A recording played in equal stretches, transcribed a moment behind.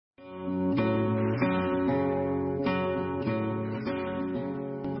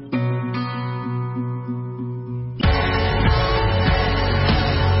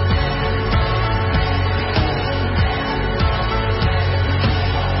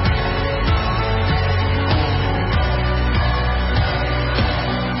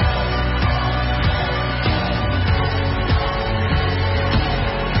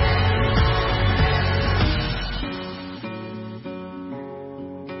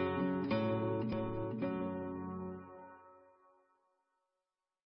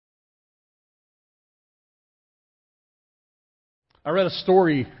I read a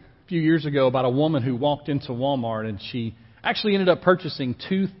story a few years ago about a woman who walked into Walmart and she actually ended up purchasing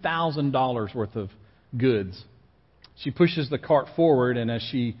 $2,000 worth of goods. She pushes the cart forward, and as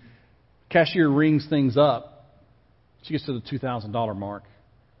cashier rings things up, she gets to the $2,000 mark.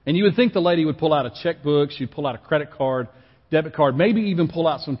 And you would think the lady would pull out a checkbook, she'd pull out a credit card, debit card, maybe even pull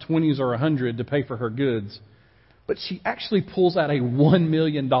out some 20s or 100 to pay for her goods. But she actually pulls out a $1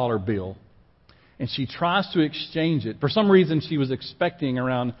 million bill. And she tries to exchange it. For some reason, she was expecting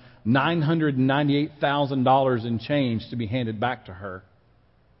around $998,000 in change to be handed back to her.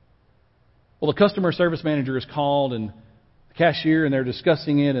 Well, the customer service manager is called, and the cashier, and they're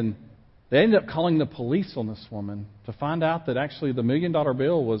discussing it, and they ended up calling the police on this woman to find out that actually the $1 million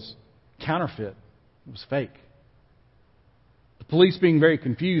bill was counterfeit. It was fake. The police, being very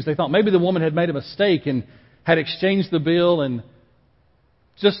confused, they thought maybe the woman had made a mistake and had exchanged the bill and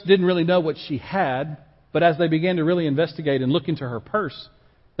just didn't really know what she had. But as they began to really investigate and look into her purse,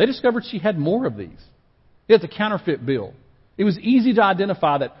 they discovered she had more of these. It's a counterfeit bill. It was easy to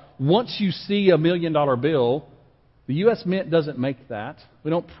identify that once you see a $1 million bill, the U.S. Mint doesn't make that. We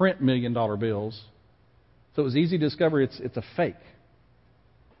don't print $1 million bills. So it was easy to discover it's a fake.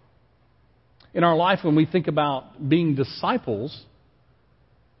 In our life, when we think about being disciples,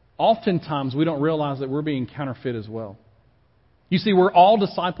 oftentimes we don't realize that we're being counterfeit as well. You see, we're all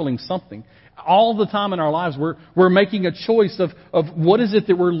discipling something. All the time in our lives, we're making a choice of what is it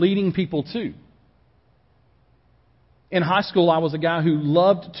that we're leading people to. In high school, I was a guy who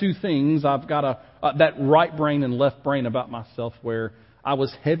loved two things. I've got that right brain and left brain about myself, where I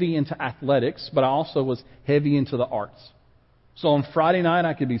was heavy into athletics, but I also was heavy into the arts. So on Friday night,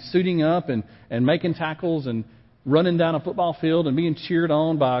 I could be suiting up and making tackles and running down a football field and being cheered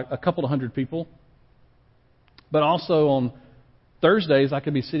on by a couple of hundred people. But also on Thursdays, I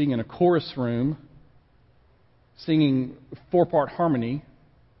could be sitting in a chorus room singing 4-part harmony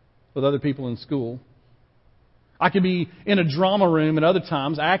with other people in school. I could be in a drama room at other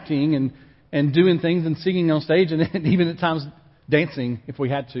times acting and doing things and singing on stage, and even at times dancing if we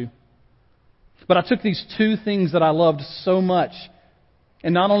had to. But I took these two things that I loved so much,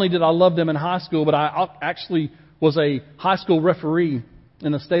 and not only did I love them in high school, but I actually was a high school referee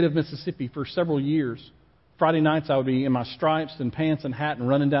in the state of Mississippi for several years. Friday nights I would be in my stripes and pants and hat and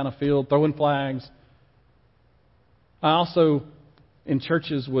running down a field, throwing flags. I also, in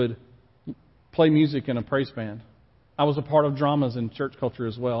churches, would play music in a praise band. I was a part of dramas in church culture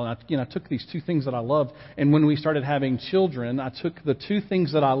as well. And I took these two things that I loved, and when we started having children, I took the two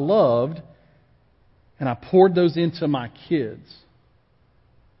things that I loved and I poured those into my kids.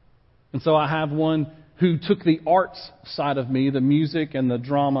 And so I have one who took the arts side of me, the music and the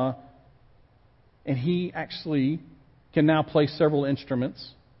drama, and he actually can now play several instruments.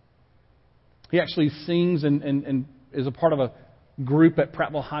 He actually sings and is a part of a group at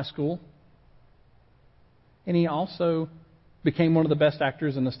Prattville High School. And he also became one of the best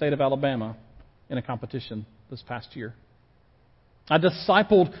actors in the state of Alabama in a competition this past year. I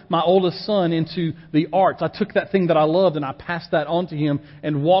discipled my oldest son into the arts. I took that thing that I loved and I passed that on to him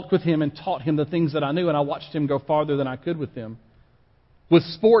and walked with him and taught him the things that I knew, and I watched him go farther than I could with them. With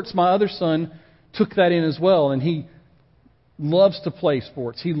sports, my other son took that in as well, and he loves to play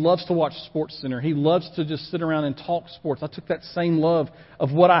sports. He loves to watch SportsCenter. He loves to just sit around and talk sports. I took that same love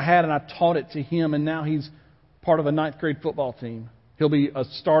of what I had and I taught it to him, and now he's part of a 9th grade football team. He'll be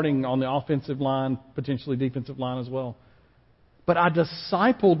starting on the offensive line, potentially defensive line as well. But I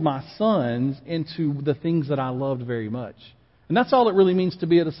discipled my sons into the things that I loved very much. And that's all it really means to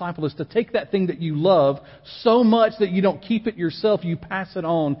be a disciple, is to take that thing that you love so much that you don't keep it yourself, you pass it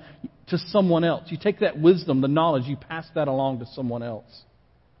on to someone else. You take that wisdom, the knowledge, you pass that along to someone else.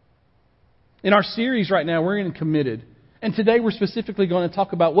 In our series right now, we're in Committed. And today we're specifically going to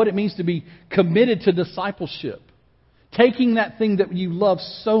talk about what it means to be committed to discipleship. Taking that thing that you love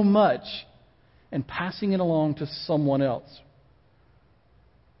so much and passing it along to someone else.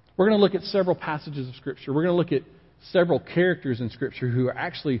 We're going to look at several passages of Scripture. We're going to look at several characters in Scripture who are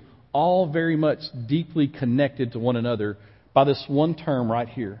actually all very much deeply connected to one another by this one term right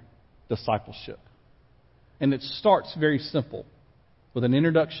here, discipleship. And it starts very simple with an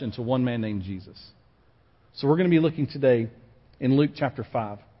introduction to one man named Jesus. So we're going to be looking today in Luke chapter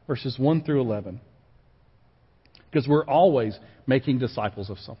 5, verses 1 through 11. Because we're always making disciples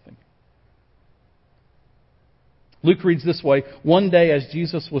of something. Luke reads this way: One day as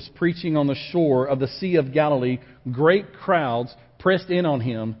Jesus was preaching on the shore of the Sea of Galilee, great crowds pressed in on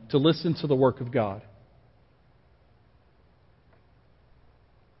him to listen to the work of God.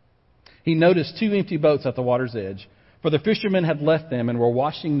 He noticed 2 empty boats at the water's edge, for the fishermen had left them and were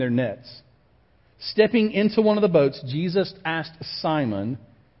washing their nets. Stepping into one of the boats, Jesus asked Simon,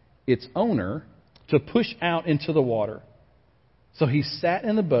 its owner, to push out into the water. So he sat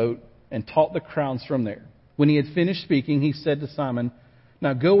in the boat and taught the crowds from there. When he had finished speaking, he said to Simon,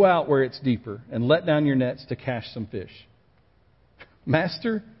 "Now go out where it's deeper and let down your nets to catch some fish."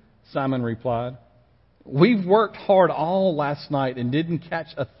 "Master," Simon replied, "we've worked hard all last night and didn't catch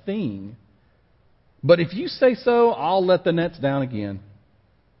a thing. But if you say so, I'll let the nets down again."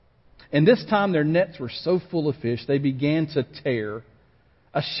 And this time their nets were so full of fish, they began to tear.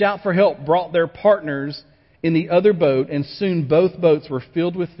 A shout for help brought their partners in the other boat, and soon both boats were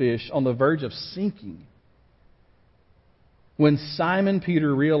filled with fish on the verge of sinking. When Simon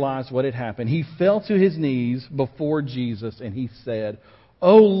Peter realized what had happened, he fell to his knees before Jesus and he said,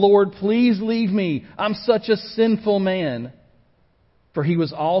 "Oh Lord, please leave me. I'm such a sinful man." For he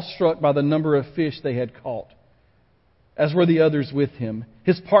was awestruck by the number of fish they had caught, as were the others with him.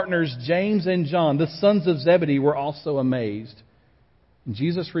 His partners James and John, the sons of Zebedee, were also amazed. And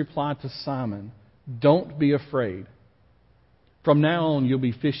Jesus replied to Simon, "Don't be afraid. From now on you'll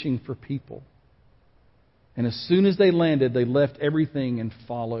be fishing for people." And as soon as they landed, they left everything and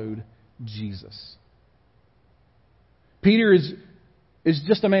followed Jesus. Peter is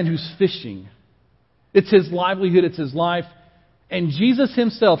just a man who's fishing. It's his livelihood, it's his life. And Jesus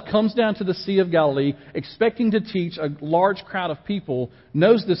himself comes down to the Sea of Galilee expecting to teach a large crowd of people,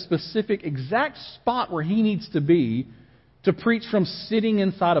 knows the specific exact spot where he needs to be to preach from sitting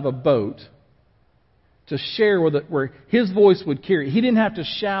inside of a boat, to share where his voice would carry. He didn't have to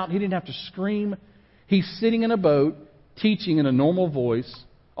shout, he didn't have to scream. He's sitting in a boat, teaching in a normal voice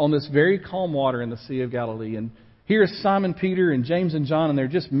on this very calm water in the Sea of Galilee. And here is Simon Peter and James and John, and they're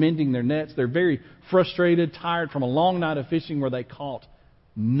just mending their nets. They're very frustrated, tired from a long night of fishing where they caught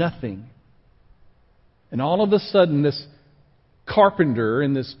nothing. And all of a sudden, this carpenter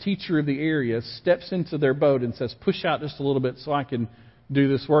and this teacher of the area steps into their boat and says, "Push out just a little bit so I can do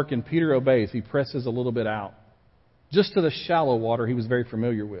this work." And Peter obeys. He presses a little bit out, just to the shallow water he was very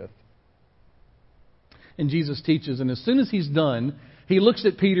familiar with. And Jesus teaches, and as soon as he's done, he looks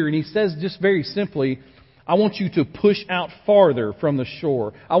at Peter and he says just very simply, "I want you to push out farther from the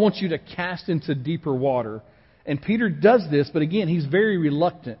shore. I want you to cast into deeper water." And Peter does this, but again, he's very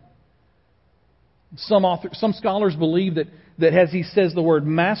reluctant. Some scholars believe that as he says the word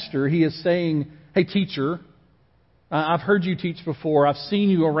master, he is saying, "Hey, teacher, I've heard you teach before. I've seen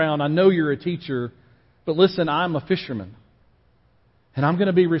you around. I know you're a teacher. But listen, I'm a fisherman. And I'm going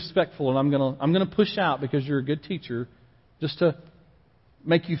to be respectful, and I'm going to push out because you're a good teacher, just to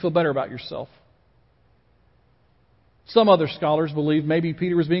make you feel better about yourself." Some other scholars believe maybe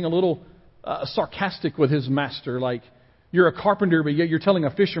Peter was being a little sarcastic with his master, like, "You're a carpenter, but yet you're telling a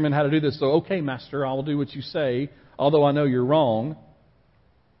fisherman how to do this. So, okay, master, I'll do what you say, although I know you're wrong."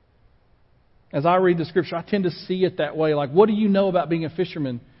 As I read the Scripture, I tend to see it that way. Like, what do you know about being a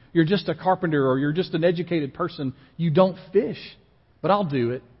fisherman? You're just a carpenter, or you're just an educated person. You don't fish. But I'll do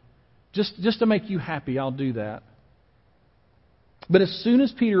it. Just to make you happy, I'll do that. But as soon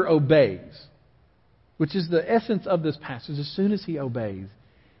as Peter obeys, which is the essence of this passage, as soon as he obeys,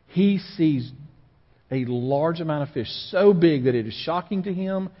 he sees a large amount of fish, so big that it is shocking to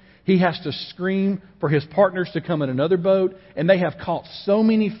him. He has to scream for his partners to come in another boat, and they have caught so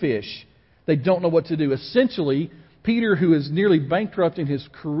many fish, they don't know what to do. Essentially, Peter, who is nearly bankrupt in his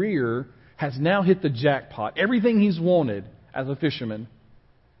career, has now hit the jackpot. Everything he's wanted as a fisherman: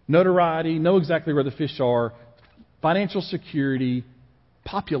 notoriety, know exactly where the fish are, financial security,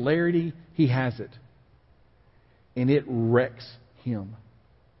 popularity, he has it. And it wrecks him.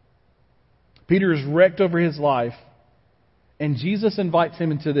 Peter is wrecked over his life, and Jesus invites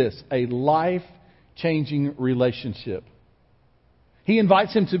him into this, a life-changing relationship. He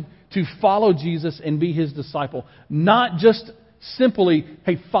invites him to follow Jesus and be his disciple. Not just simply,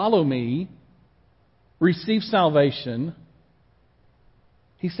 "Hey, follow me, receive salvation."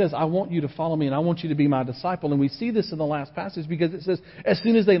 He says, "I want you to follow me and I want you to be my disciple." And we see this in the last passage because it says, as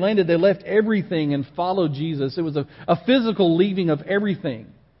soon as they landed, they left everything and followed Jesus. It was a physical leaving of everything.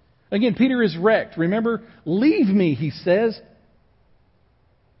 Again, Peter is wrecked. Remember, "Leave me," he says.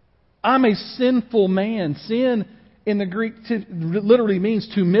 "I'm a sinful man." Sin in the Greek literally means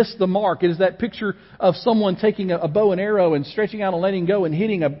to miss the mark. It is that picture of someone taking a bow and arrow and stretching out and letting go and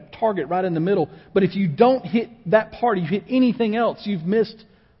hitting a target right in the middle. But if you don't hit that part, you hit anything else, you've missed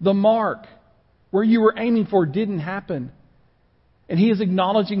the mark. Where you were aiming for didn't happen. And he is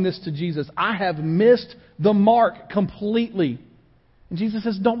acknowledging this to Jesus. "I have missed the mark completely." And Jesus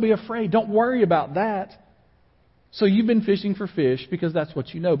says, "Don't be afraid. Don't worry about that. So you've been fishing for fish because that's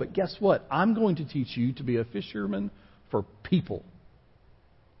what you know. But guess what? I'm going to teach you to be a fisherman for people."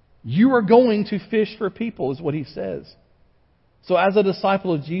 You are going to fish for people, is what he says. So as a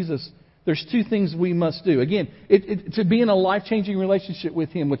disciple of Jesus, there's two things we must do. Again, to be in a life-changing relationship with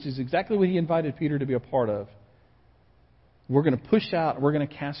Him, which is exactly what He invited Peter to be a part of. We're going to push out, we're going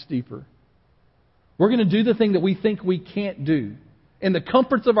to cast deeper. We're going to do the thing that we think we can't do. In the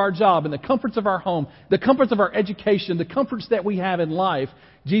comforts of our job, in the comforts of our home, the comforts of our education, the comforts that we have in life,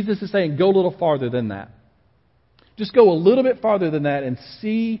 Jesus is saying, go a little farther than that. Just go a little bit farther than that and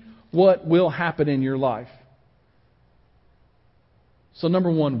see what will happen in your life. So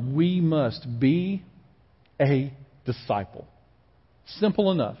number one, we must be a disciple.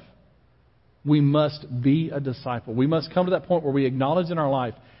 Simple enough. We must be a disciple. We must come to that point where we acknowledge in our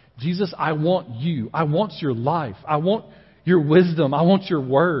life, Jesus, I want you. I want your life. I want your wisdom. I want your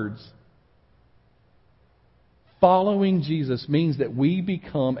words. Following Jesus means that we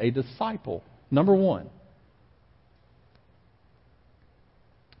become a disciple. Number one.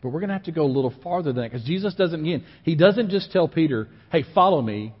 But we're going to have to go a little farther than that, because Jesus He doesn't just tell Peter, hey, follow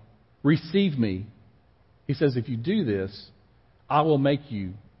me, receive me. He says, if you do this, I will make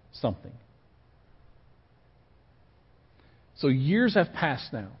you something. So years have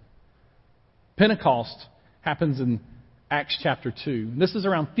passed now. Pentecost happens in Acts chapter 2. This is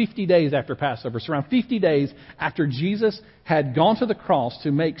around 50 days after Passover. So around 50 days after Jesus had gone to the cross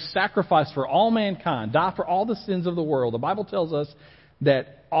to make sacrifice for all mankind, die for all the sins of the world. The Bible tells us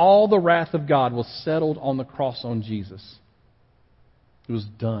that all the wrath of God was settled on the cross on Jesus. It was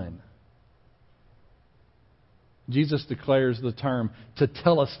done. Jesus declares the term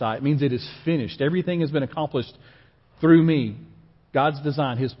tetelestai. It means it is finished. Everything has been accomplished through me. God's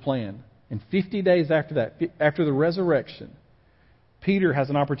design, His plan. And 50 days after that, after the resurrection, Peter has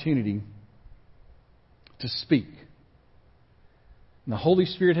an opportunity to speak. And the Holy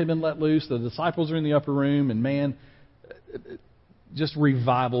Spirit had been let loose. The disciples are in the upper room. And man, just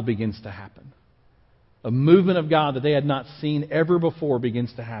revival begins to happen. A movement of God that they had not seen ever before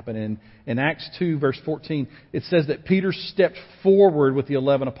begins to happen. And in Acts 2, verse 14, it says that Peter stepped forward with the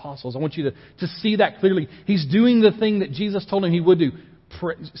 11 apostles. I want you to see that clearly. He's doing the thing that Jesus told him He would do.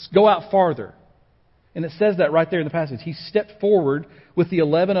 Go out farther. And it says that right there in the passage. He stepped forward with the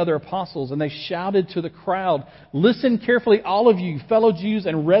 11 other apostles, and they shouted to the crowd, listen carefully, all of you, fellow Jews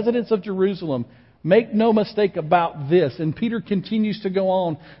and residents of Jerusalem. Make no mistake about this. And Peter continues to go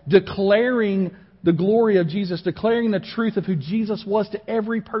on, declaring the glory of Jesus, declaring the truth of who Jesus was to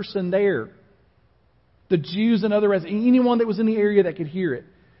every person there. The Jews and other residents, anyone that was in the area that could hear it.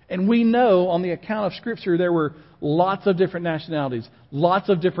 And we know on the account of Scripture there were lots of different nationalities, lots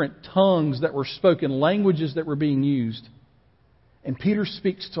of different tongues that were spoken, languages that were being used. And Peter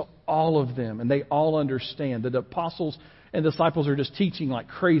speaks to all of them, and they all understand. The apostles and disciples are just teaching like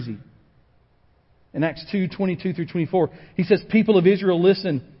crazy. In Acts 2:22 through 24, he says, people of Israel,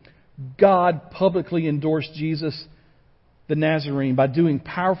 listen. God publicly endorsed Jesus the Nazarene by doing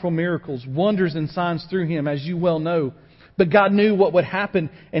powerful miracles, wonders and signs through Him, as you well know. But God knew what would happen,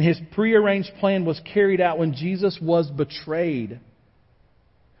 and His prearranged plan was carried out when Jesus was betrayed.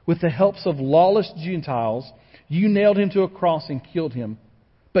 With the helps of lawless Gentiles, you nailed Him to a cross and killed Him.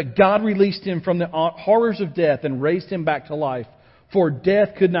 But God released Him from the horrors of death and raised Him back to life, for death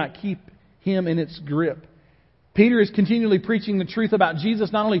could not keep Him in its grip. Peter is continually preaching the truth about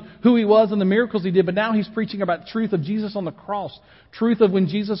Jesus, not only who He was and the miracles He did, but now he's preaching about the truth of Jesus on the cross, truth of when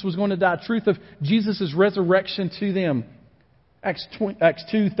Jesus was going to die, truth of Jesus' resurrection to them. Acts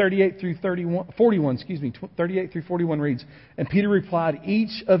 2:38 through 41, 38 through 41 reads, and Peter replied,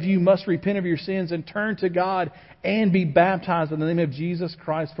 each of you must repent of your sins and turn to God and be baptized in the name of Jesus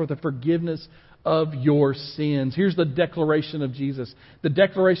Christ for the forgiveness of your sins. Here's the declaration of Jesus. The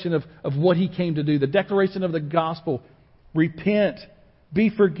declaration of what He came to do. The declaration of the gospel. Repent, be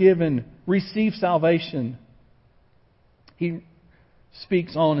forgiven, receive salvation. He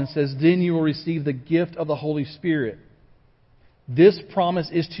speaks on and says, then you will receive the gift of the Holy Spirit. This promise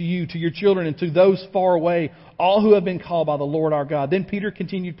is to you, to your children, and to those far away, all who have been called by the Lord our God. Then Peter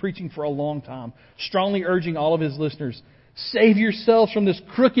continued preaching for a long time, strongly urging all of his listeners, save yourselves from this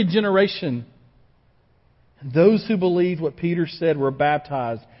crooked generation. And those who believed what Peter said were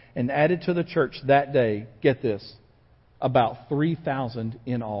baptized and added to the church that day, get this, about 3,000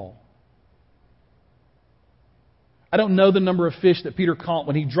 in all. I don't know the number of fish that Peter caught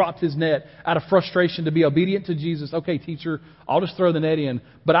when he dropped his net out of frustration to be obedient to Jesus. Okay, teacher, I'll just throw the net in.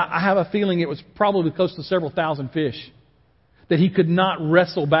 But I have a feeling it was probably close to several thousand fish that he could not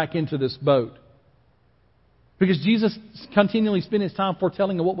wrestle back into this boat. Because Jesus continually spent His time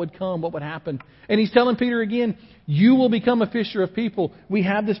foretelling of what would come, what would happen. And He's telling Peter again, you will become a fisher of people. We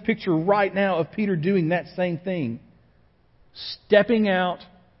have this picture right now of Peter doing that same thing. Stepping out,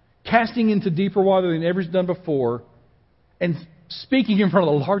 casting into deeper water than ever done before, and speaking in front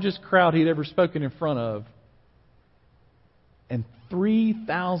of the largest crowd he'd ever spoken in front of. And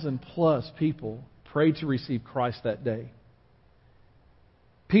 3,000 plus people prayed to receive Christ that day.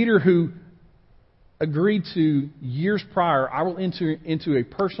 Peter, who agreed to years prior, I will enter into a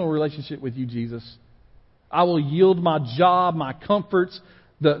personal relationship with you, Jesus. I will yield my job, my comforts,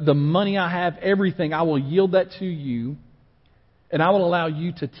 the money I have, everything. I will yield that to you, and I will allow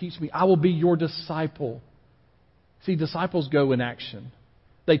you to teach me. I will be your disciple. See, disciples go in action.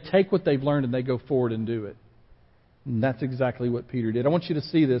 They take what they've learned and they go forward and do it. And that's exactly what Peter did. I want you to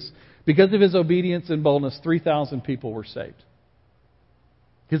see this. Because of his obedience and boldness, 3,000 people were saved.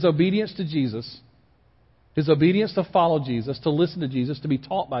 His obedience to Jesus, his obedience to follow Jesus, to listen to Jesus, to be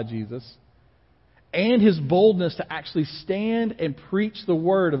taught by Jesus, and his boldness to actually stand and preach the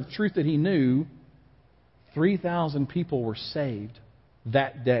word of truth that he knew, 3,000 people were saved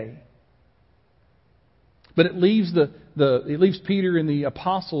that day. But it leaves Peter and the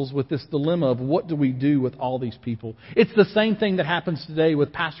apostles with this dilemma of what do we do with all these people? It's the same thing that happens today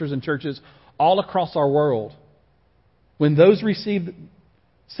with pastors and churches all across our world. When those receive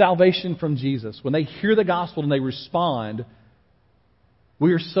salvation from Jesus, when they hear the gospel and they respond,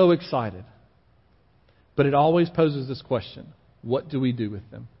 we are so excited. But it always poses this question: what do we do with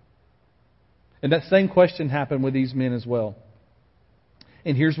them? And that same question happened with these men as well.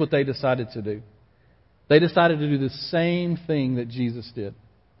 And here's what they decided to do. They decided to do the same thing that Jesus did.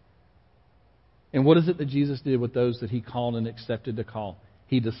 And what is it that Jesus did with those that he called and accepted to call?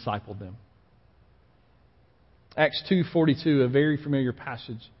 He discipled them. Acts 2:42, a very familiar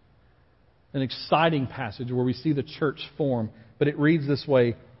passage. An exciting passage where we see the church form. But it reads this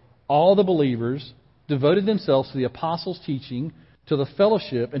way: all the believers devoted themselves to the apostles' teaching, to the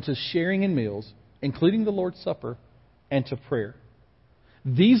fellowship, and to sharing in meals, including the Lord's Supper, and to prayer.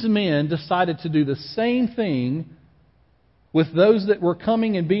 These men decided to do the same thing with those that were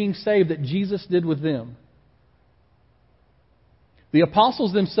coming and being saved that Jesus did with them. The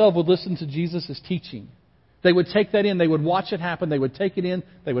apostles themselves would listen to Jesus' teaching. They would take that in. They would watch it happen. They would take it in.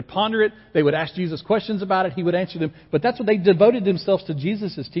 They would ponder it. They would ask Jesus questions about it. He would answer them. But that's what they devoted themselves to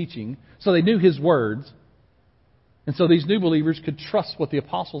Jesus' teaching. So they knew His words. And so these new believers could trust what the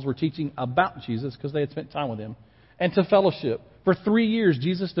apostles were teaching about Jesus because they had spent time with Him. And to fellowship. For 3 years,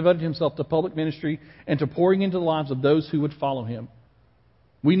 Jesus devoted Himself to public ministry and to pouring into the lives of those who would follow Him.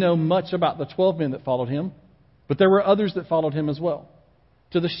 We know much about the 12 men that followed Him, but there were others that followed Him as well.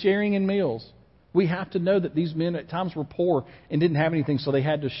 To the sharing in meals. We have to know that these men at times were poor and didn't have anything, so they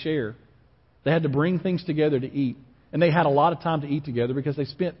had to share. They had to bring things together to eat. And they had a lot of time to eat together because they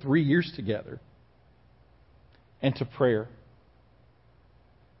spent 3 years together. And to prayer.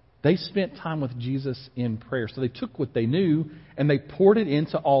 They spent time with Jesus in prayer. So they took what they knew and they poured it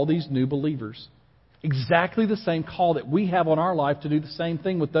into all these new believers. Exactly the same call that we have on our life to do the same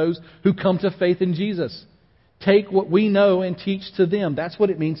thing with those who come to faith in Jesus. Take what we know and teach to them. That's what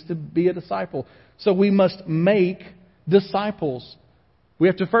it means to be a disciple. So we must make disciples. We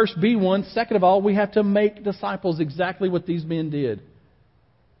have to first be one. Second of all, we have to make disciples, exactly what these men did.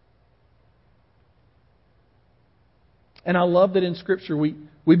 And I love that in Scripture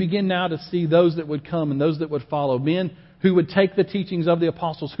we begin now to see those that would come and those that would follow. Men who would take the teachings of the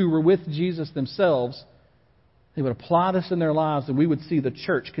apostles who were with Jesus themselves. They would apply this in their lives, and we would see the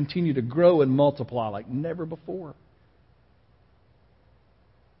church continue to grow and multiply like never before.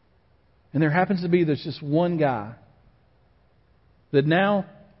 And there happens to be there's just one guy that now,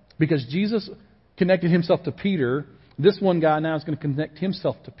 because Jesus connected Himself to Peter, this one guy now is going to connect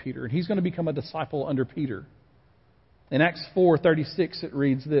himself to Peter, and he's going to become a disciple under Peter. In Acts 4:36 it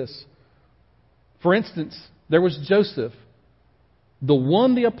reads this. For instance, there was Joseph, the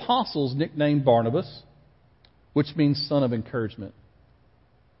one the apostles nicknamed Barnabas, which means son of encouragement.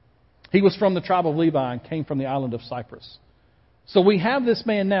 He was from the tribe of Levi and came from the island of Cyprus. So we have this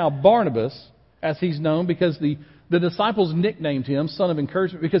man now, Barnabas, as he's known, because the disciples nicknamed him son of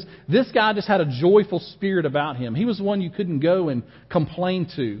encouragement, because this guy just had a joyful spirit about him. He was one you couldn't go and complain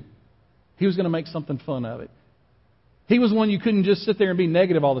to. He was going to make something fun of it. He was one you couldn't just sit there and be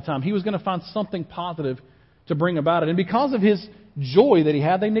negative all the time. He was going to find something positive to bring about it. And because of his joy that he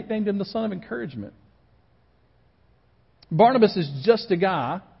had, they nicknamed him the son of encouragement. Barnabas is just a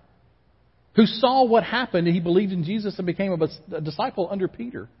guy who saw what happened and he believed in Jesus and became a disciple under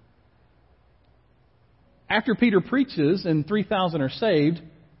Peter. After Peter preaches and 3,000 are saved,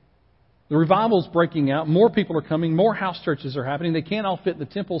 the revival's breaking out. More people are coming. More house churches are happening. They can't all fit in the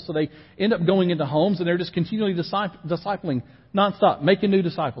temple, so they end up going into homes and they're just continually discipling nonstop, making new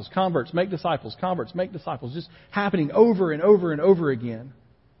disciples. Converts, make disciples. Converts, make disciples. Just happening over and over and over again.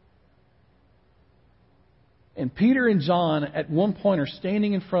 And Peter and John at one point are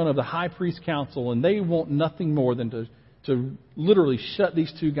standing in front of the high priest council, and they want nothing more than to literally shut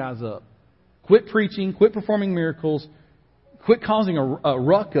these two guys up. Quit preaching, quit performing miracles, quit causing a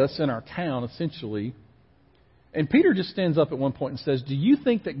ruckus in our town, essentially. And Peter just stands up at one point and says, do you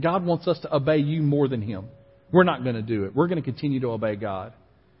think that God wants us to obey you more than Him? We're not going to do it. We're going to continue to obey God.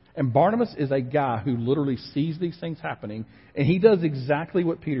 And Barnabas is a guy who literally sees these things happening, and he does exactly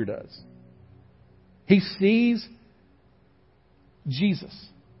what Peter does. He sees Jesus.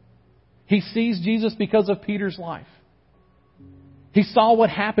 He sees Jesus because of Peter's life. He saw what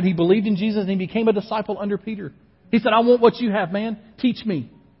happened. He believed in Jesus, and he became a disciple under Peter. He said, I want what you have, man. Teach me.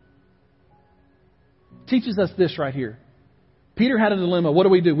 Teaches us this right here. Peter had a dilemma. What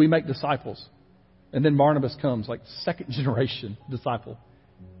do? We make disciples. And then Barnabas comes, like second generation disciple.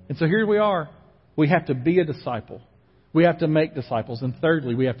 And so here we are. We have to be a disciple. We have to make disciples. And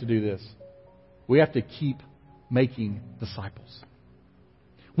thirdly, we have to do this. We have to keep making disciples.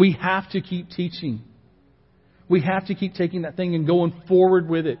 We have to keep teaching. We have to keep taking that thing and going forward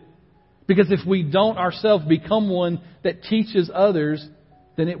with it. Because if we don't ourselves become one that teaches others,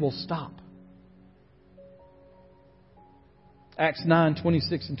 then it will stop. Acts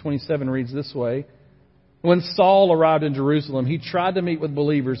 9:26 and 27 reads this way. When Saul arrived in Jerusalem, he tried to meet with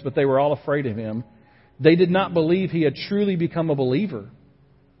believers, but they were all afraid of him. They did not believe he had truly become a believer.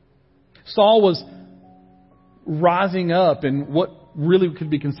 Saul was rising up in what really could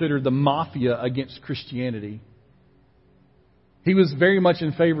be considered the mafia against Christianity. He was very much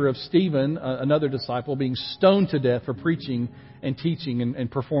in favor of Stephen, another disciple, being stoned to death for preaching and teaching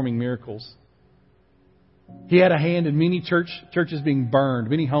and performing miracles. He had a hand in many churches being burned,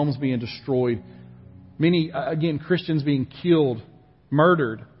 many homes being destroyed, many, again, Christians being killed,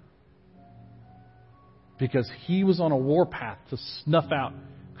 murdered, because he was on a warpath to snuff out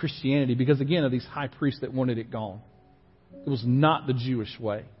Christianity because, again, of these high priests that wanted it gone. It was not the Jewish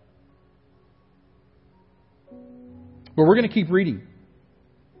way. But we're going to keep reading.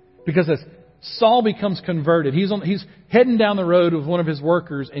 Because as Saul becomes converted, he's heading down the road with one of his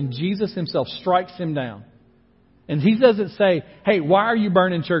workers, and Jesus himself strikes him down. And he doesn't say, hey, why are you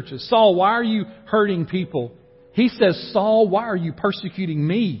burning churches? Saul, why are you hurting people? He says, Saul, why are you persecuting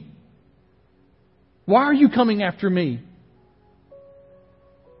me? Why are you coming after me?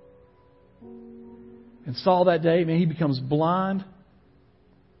 And Saul that day, man, he becomes blind.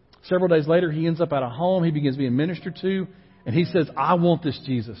 Several days later, he ends up at a home. He begins being ministered to. And he says, I want this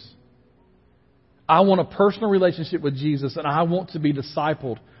Jesus. I want a personal relationship with Jesus. And I want to be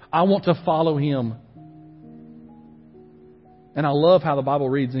discipled. I want to follow Him. And I love how the Bible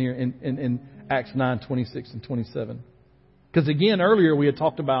reads in here in Acts 9:26 and 27. Because again, earlier we had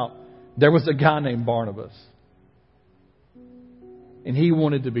talked about there was a guy named Barnabas. And he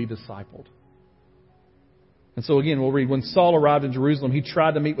wanted to be discipled. And so again, we'll read, when Saul arrived in Jerusalem, he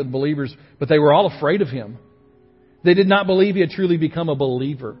tried to meet with believers, but they were all afraid of him. They did not believe he had truly become a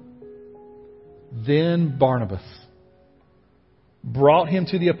believer. Then Barnabas brought him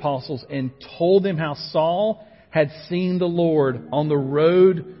to the apostles and told them how Saul had seen the Lord on the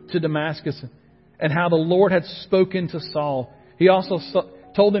road to Damascus and how the Lord had spoken to Saul. He also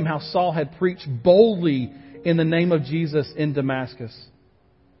told them how Saul had preached boldly in the name of Jesus in Damascus.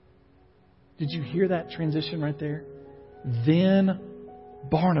 Did you hear that transition right there? Then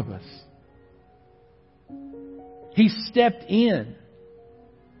Barnabas. He stepped in.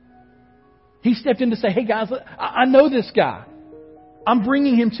 He stepped in to say, hey guys, I know this guy. I'm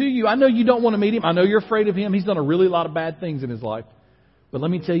bringing him to you. I know you don't want to meet him. I know you're afraid of him. He's done a really lot of bad things in his life. But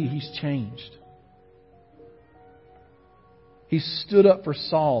let me tell you, he's changed. He stood up for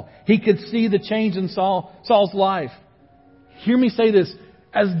Saul. He could see the change in Saul's life. Hear me say this.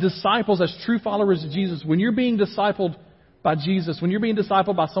 As disciples, as true followers of Jesus, when you're being discipled by Jesus, when you're being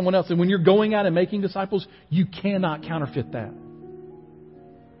discipled by someone else, and when you're going out and making disciples, you cannot counterfeit that.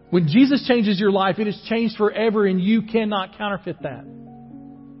 When Jesus changes your life, it has changed forever, and you cannot counterfeit that.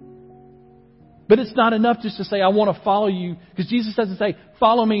 But it's not enough just to say, I want to follow you, because Jesus doesn't say,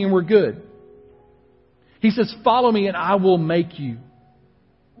 follow me and we're good. He says, follow me and I will make you.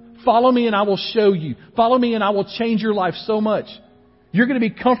 Follow me and I will show you. Follow me and I will change your life so much. You're going to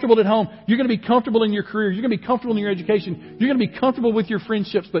be comfortable at home. You're going to be comfortable in your career. You're going to be comfortable in your education. You're going to be comfortable with your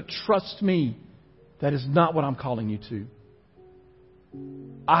friendships. But trust me, that is not what I'm calling you to.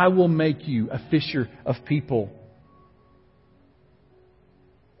 I will make you a fisher of people.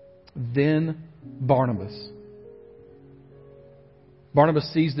 Then Barnabas.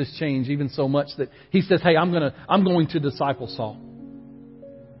 Barnabas sees this change even so much that he says, hey, I'm going to disciple Saul.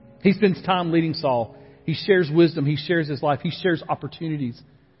 He spends time leading Saul. He shares wisdom. He shares his life. He shares opportunities.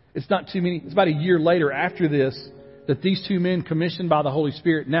 It's about a year later after this that these two men, commissioned by the Holy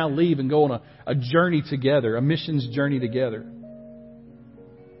Spirit, now leave and go on a journey together, a missions journey together.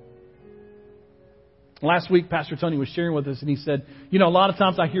 Last week, Pastor Tony was sharing with us, and he said, a lot of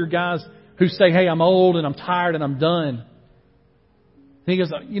times I hear guys who say, hey, I'm old and I'm tired and I'm done. And he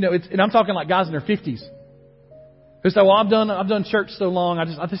goes, and I'm talking like guys in their 50s who say, well, I've done church so long,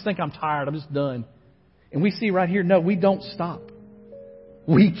 I just think I'm tired, I'm just done. And we see right here, no, we don't stop.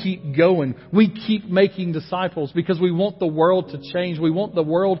 We keep going. We keep making disciples because we want the world to change. We want the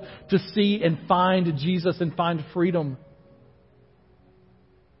world to see and find Jesus and find freedom.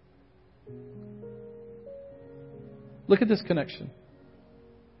 Look at this connection.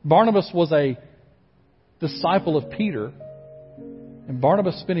 Barnabas was a disciple of Peter, and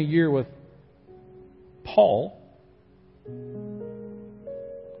Barnabas spent a year with Paul.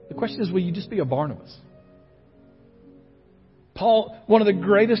 The question is, will you just be a Barnabas? Paul, one of the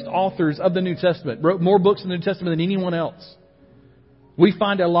greatest authors of the New Testament, wrote more books in the New Testament than anyone else. We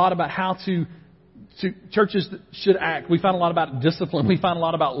find a lot about how churches should act. We find a lot about discipline. We find a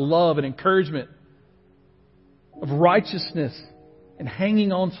lot about love and encouragement, of righteousness and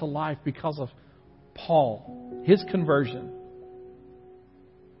hanging on to life because of Paul, his conversion.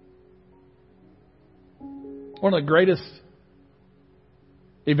 One of the greatest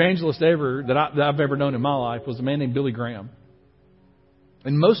evangelists ever that I've ever known in my life was a man named Billy Graham.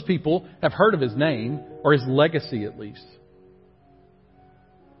 And most people have heard of his name, or his legacy at least.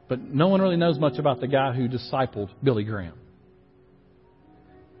 But no one really knows much about the guy who discipled Billy Graham.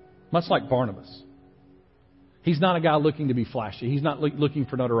 Much like Barnabas. He's not a guy looking to be flashy. He's not looking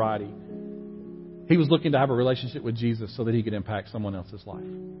for notoriety. He was looking to have a relationship with Jesus so that he could impact someone else's life.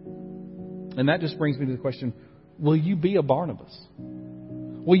 And that just brings me to the question, will you be a Barnabas?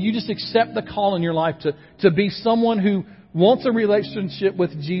 Will you just accept the call in your life to be someone who wants a relationship with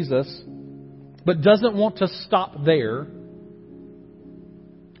Jesus, but doesn't want to stop there?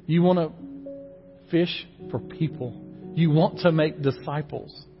 You want to fish for people. You want to make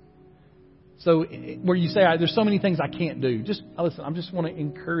disciples. So where you say, there's so many things I can't do. Just listen, I just want to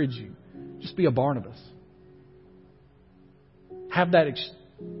encourage you. Just be a Barnabas. Have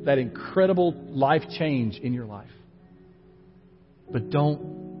that incredible life change in your life. But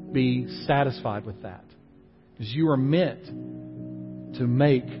don't be satisfied with that. Because you are meant to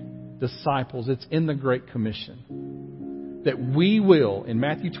make disciples. It's in the Great Commission. That we will, in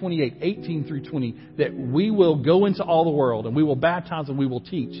Matthew 28, 18 through 20, that we will go into all the world and we will baptize and we will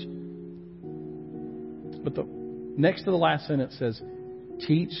teach. But the next to the last sentence says,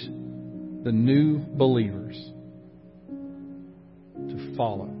 teach the new believers to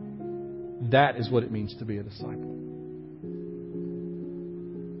follow. That is what it means to be a disciple.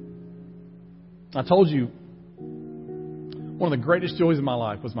 I told you, one of the greatest joys of my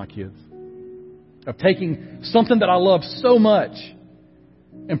life was my kids. Of taking something that I love so much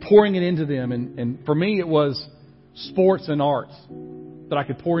and pouring it into them. And for me, it was sports and arts that I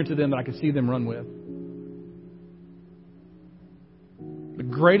could pour into them, that I could see them run with. The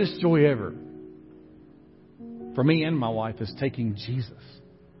greatest joy ever for me and my wife is taking Jesus,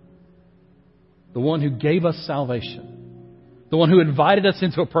 the one who gave us salvation, the one who invited us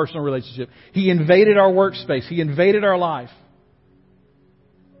into a personal relationship. He invaded our workspace. He invaded our life.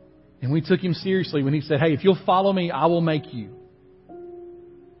 And we took him seriously when he said, hey, if you'll follow me, I will make you.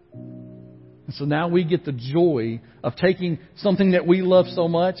 And so now we get the joy of taking something that we love so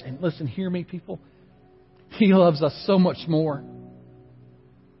much. And listen, hear me, people. He loves us so much more.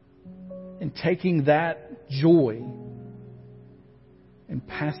 And taking that joy and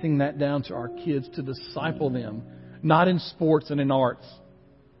passing that down to our kids to disciple them, not in sports and in arts,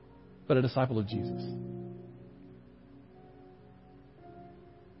 but a disciple of Jesus.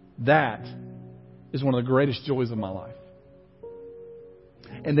 That is one of the greatest joys of my life.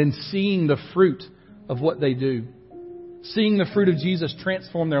 And then seeing the fruit of what they do. Seeing the fruit of Jesus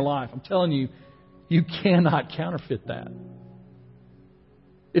transform their life. I'm telling you, you cannot counterfeit that.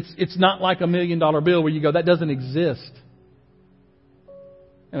 It's not like $1 million bill where you go, that doesn't exist.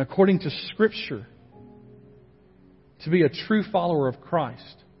 And according to Scripture, to be a true follower of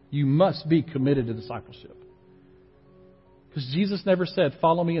Christ, you must be committed to discipleship. Because Jesus never said,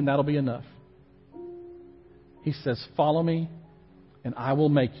 follow me and that'll be enough. He says, follow me and I will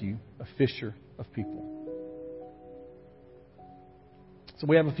make you a fisher of people. So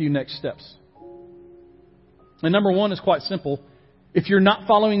we have a few next steps. And number one is quite simple. If you're not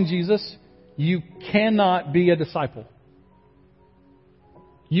following Jesus, you cannot be a disciple.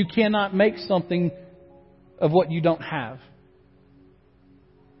 You cannot make something of what you don't have.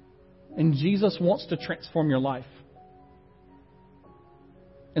 And Jesus wants to transform your life.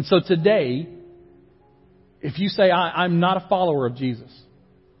 And so today, if you say, I'm not a follower of Jesus,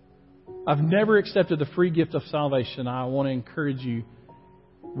 I've never accepted the free gift of salvation, I want to encourage you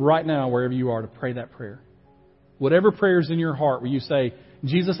right now, wherever you are, to pray that prayer. Whatever prayer is in your heart where you say,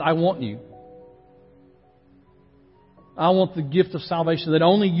 Jesus, I want you. I want the gift of salvation that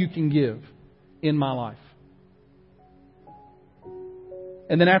only you can give in my life.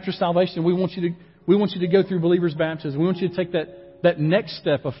 And then after salvation, we want you to go through believer's baptism. We want you to take that next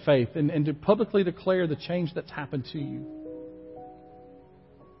step of faith and to publicly declare the change that's happened to you.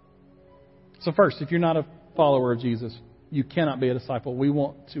 So first, if you're not a follower of Jesus, you cannot be a disciple. We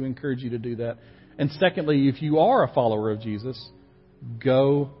want to encourage you to do that. And secondly, if you are a follower of Jesus,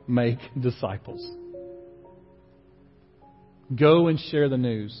 go make disciples. Go and share the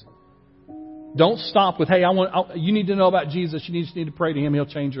news. Don't stop with, hey, you need to know about Jesus. You just need to pray to Him. He'll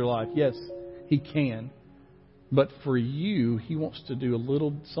change your life. Yes, He can. But for you, He wants to do a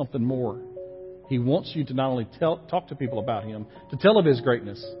little something more. He wants you to not only talk to people about Him, to tell of His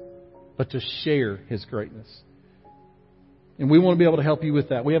greatness, but to share His greatness. And we want to be able to help you with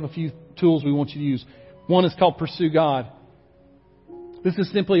that. We have a few tools we want you to use. One is called Pursue God. This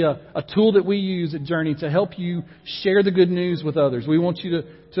is simply a tool that we use at Journey to help you share the good news with others. We want you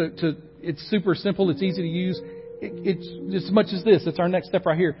to it's super simple. It's easy to use. It's as much as this. It's our next step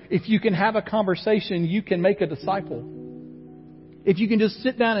right here. If you can have a conversation, you can make a disciple. If you can just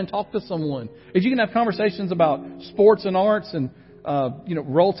sit down and talk to someone. If you can have conversations about sports and arts and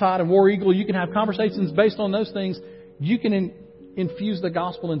Roll Tide and War Eagle, you can have conversations based on those things. You can infuse the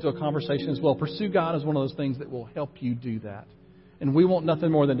gospel into a conversation as well. Pursue God is one of those things that will help you do that. And we want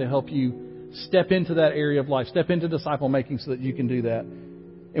nothing more than to help you step into that area of life, step into disciple making so that you can do that.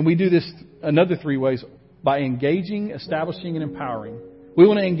 And we do this another 3 ways: by engaging, establishing, and empowering. We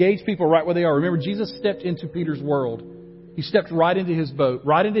want to engage people right where they are. Remember, Jesus stepped into Peter's world. He stepped right into his boat,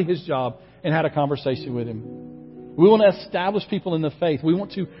 right into his job, and had a conversation with him. We want to establish people in the faith. We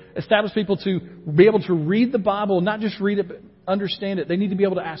want to establish people to be able to read the Bible, not just read it, but understand it. They need to be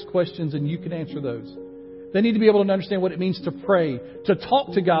able to ask questions, and you can answer those. They need to be able to understand what it means to pray, to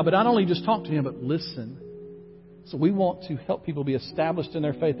talk to God, but not only just talk to Him, but listen. So we want to help people be established in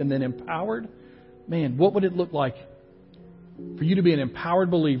their faith and then empowered. Man, what would it look like for you to be an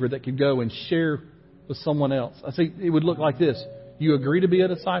empowered believer that could go and share with someone else? I say it would look like this. You agree to be a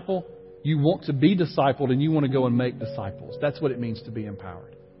disciple, you want to be discipled, and you want to go and make disciples. That's what it means to be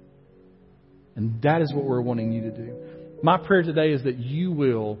empowered. And that is what we're wanting you to do. My prayer today is that you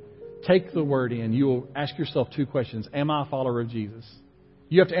will take the word in. You will ask yourself 2 questions. Am I a follower of Jesus?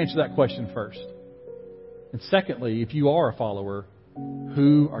 You have to answer that question first. And secondly, if you are a follower,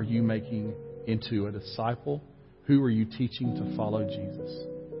 who are you making into a disciple? Who are you teaching to follow Jesus?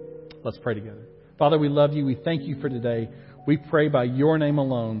 Let's pray together. Father, we love you. We thank you for today. We pray by your name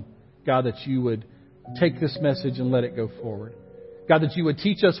alone, God, that you would take this message and let it go forward. God, that you would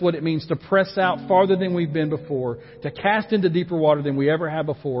teach us what it means to press out farther than we've been before, to cast into deeper water than we ever have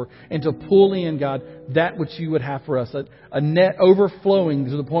before, and to pull in, God, that which you would have for us. A net overflowing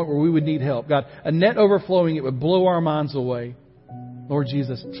to the point where we would need help. God, a net overflowing, it would blow our minds away. Lord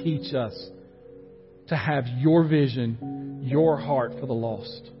Jesus, teach us to have your vision, your heart for the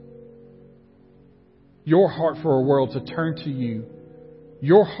lost. Your heart for a world to turn to you.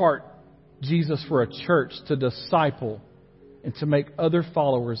 Your heart, Jesus, for a church to disciple and to make other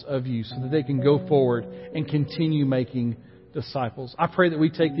followers of you so that they can go forward and continue making disciples. I pray that we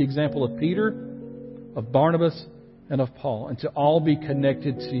take the example of Peter, of Barnabas, and of Paul, and to all be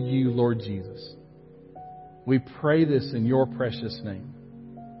connected to you, Lord Jesus. We pray this in your precious name.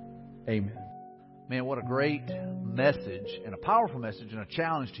 Amen. Man, what a great message and a powerful message and a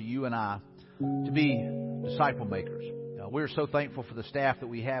challenge to you and I to be disciple makers. We're so thankful for the staff that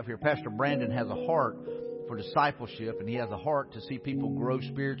we have here. Pastor Brandon has a heart for discipleship, and he has a heart to see people grow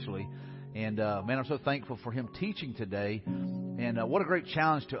spiritually. And man, I'm so thankful for him teaching today. And what a great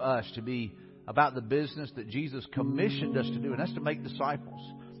challenge to us to be about the business that Jesus commissioned us to do, and that's to make disciples.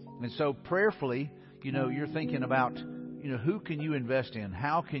 And so prayerfully, you're thinking about, who can you invest in?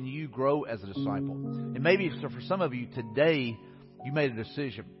 How can you grow as a disciple? And maybe for some of you today, you made a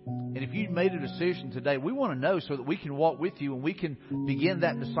decision. And if you made a decision today, we want to know so that we can walk with you and we can begin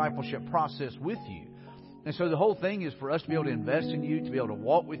that discipleship process with you. And so the whole thing is for us to be able to invest in you, to be able to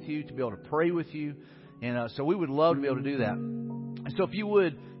walk with you, to be able to pray with you. And so we would love to be able to do that. And so if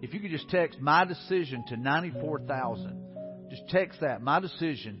you could just text my decision to 94,000. Just text that, my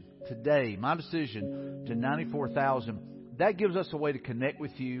decision today, my decision to 94,000. That gives us a way to connect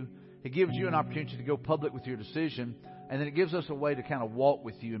with you. It gives you an opportunity to go public with your decision. And then it gives us a way to kind of walk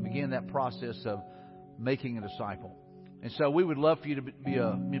with you and begin that process of making a disciple. And so we would love for you to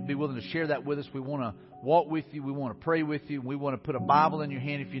be willing to share that with us. We want to walk with you. We want to pray with you. We want to put a Bible in your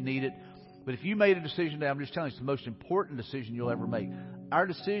hand if you need it. But if you made a decision today, I'm just telling you, it's the most important decision you'll ever make. Our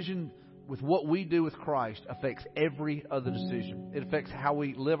decision with what we do with Christ affects every other decision. It affects how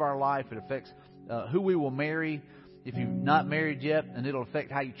we live our life. It affects who we will marry if you're not married yet. And it'll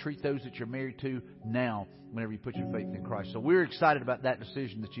affect how you treat those that you're married to now whenever you put your faith in Christ. So we're excited about that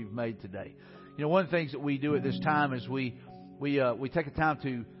decision that you've made today. You know, one of the things that we do at this time is we take a time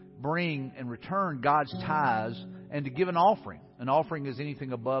to bring and return God's tithes and to give an offering. An offering is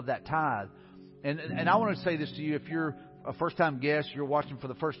anything above that tithe. And I want to say this to you. If you're a first-time guest, you're watching for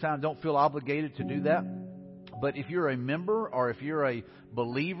the first time, don't feel obligated to do that. But if you're a member or if you're a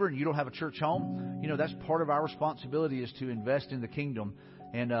believer and you don't have a church home, you know, that's part of our responsibility is to invest in the kingdom.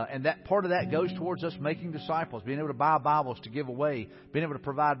 And that part of that goes towards us making disciples, being able to buy Bibles to give away, being able to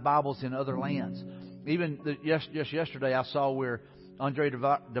provide Bibles in other lands. Even just yesterday, I saw where Andre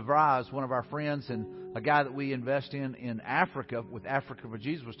DeVries, one of our friends and a guy that we invest in Africa, with Africa for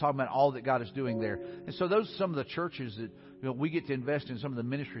Jesus, was talking about all that God is doing there. And so those are some of the churches that we get to invest in, some of the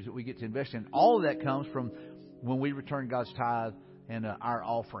ministries that we get to invest in. All of that comes from when we return God's tithe and our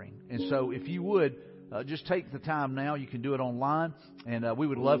offering. And so if you would, just take the time now. You can do it online, and we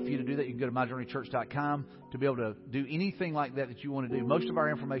would love for you to do that. You can go to myjourneychurch.com to be able to do anything like that you want to do. Most of our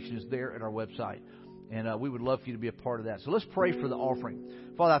information is there at our website, and we would love for you to be a part of that. So let's pray for the offering.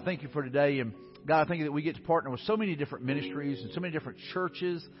 Father, I thank you for today, and God, I thank you that we get to partner with so many different ministries and so many different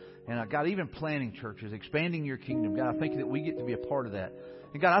churches, and God, even planting churches, expanding your kingdom. God, I thank you that we get to be a part of that.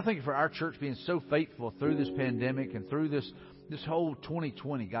 And God, I thank you for our church being so faithful through this pandemic and through this whole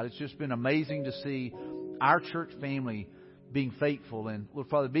 2020. God, it's just been amazing to see our church family being faithful and, Lord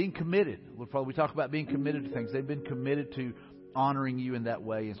Father, being committed. Lord Father, we talk about being committed to things. They've been committed to honoring you in that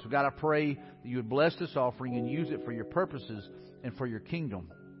way. And so, God, I pray that you would bless this offering and use it for your purposes and for your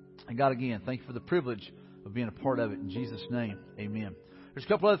kingdom. And God, again, thank you for the privilege of being a part of it. In Jesus' name, amen. There's a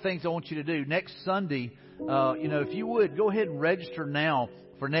couple other things I want you to do. Next Sunday, if you would, go ahead and register now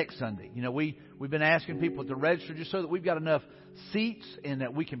for next Sunday. You know, we've been asking people to register just so that we've got enough seats and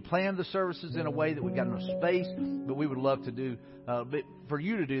that we can plan the services in a way that we've got enough space. But we would love to do, for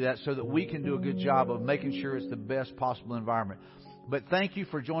you to do that so that we can do a good job of making sure it's the best possible environment. But thank you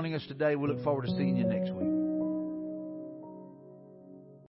for joining us today. We look forward to seeing you next week.